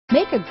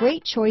Make a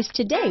great choice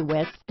today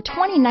with the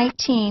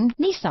 2019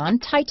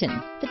 Nissan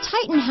Titan. The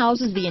Titan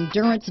houses the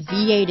Endurance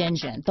V8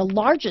 engine, the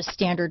largest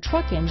standard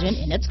truck engine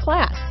in its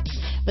class.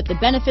 But the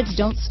benefits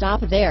don't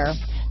stop there.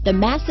 The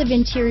massive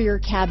interior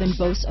cabin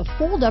boasts a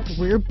fold-up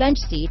rear bench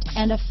seat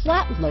and a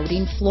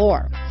flat-loading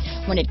floor.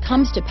 When it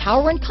comes to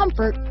power and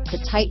comfort,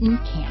 the Titan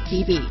can't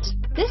be beat.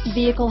 This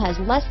vehicle has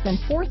less than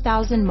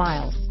 4,000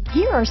 miles.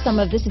 Here are some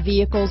of this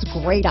vehicle's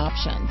great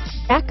options: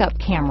 backup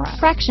camera,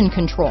 traction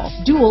control,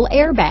 dual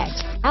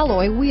airbags,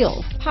 alloy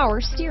wheels,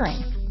 power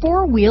steering,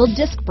 four-wheel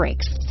disc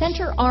brakes,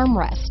 center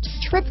armrest,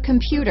 trip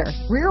computer,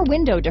 rear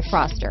window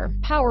defroster,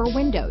 power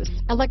windows,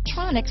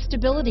 electronic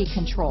stability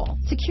control,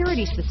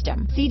 security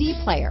system, CD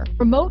player,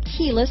 remote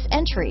keyless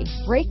entry,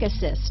 brake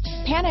assist,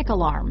 panic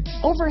alarm,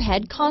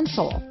 overhead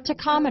console,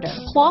 tachometer,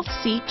 cloth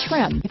seat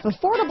trim. If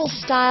affordable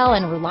style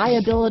and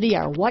reliability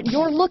are what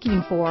you're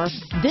looking for,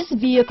 this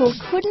vehicle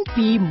couldn't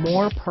be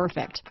more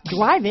perfect.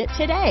 Drive it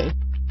today.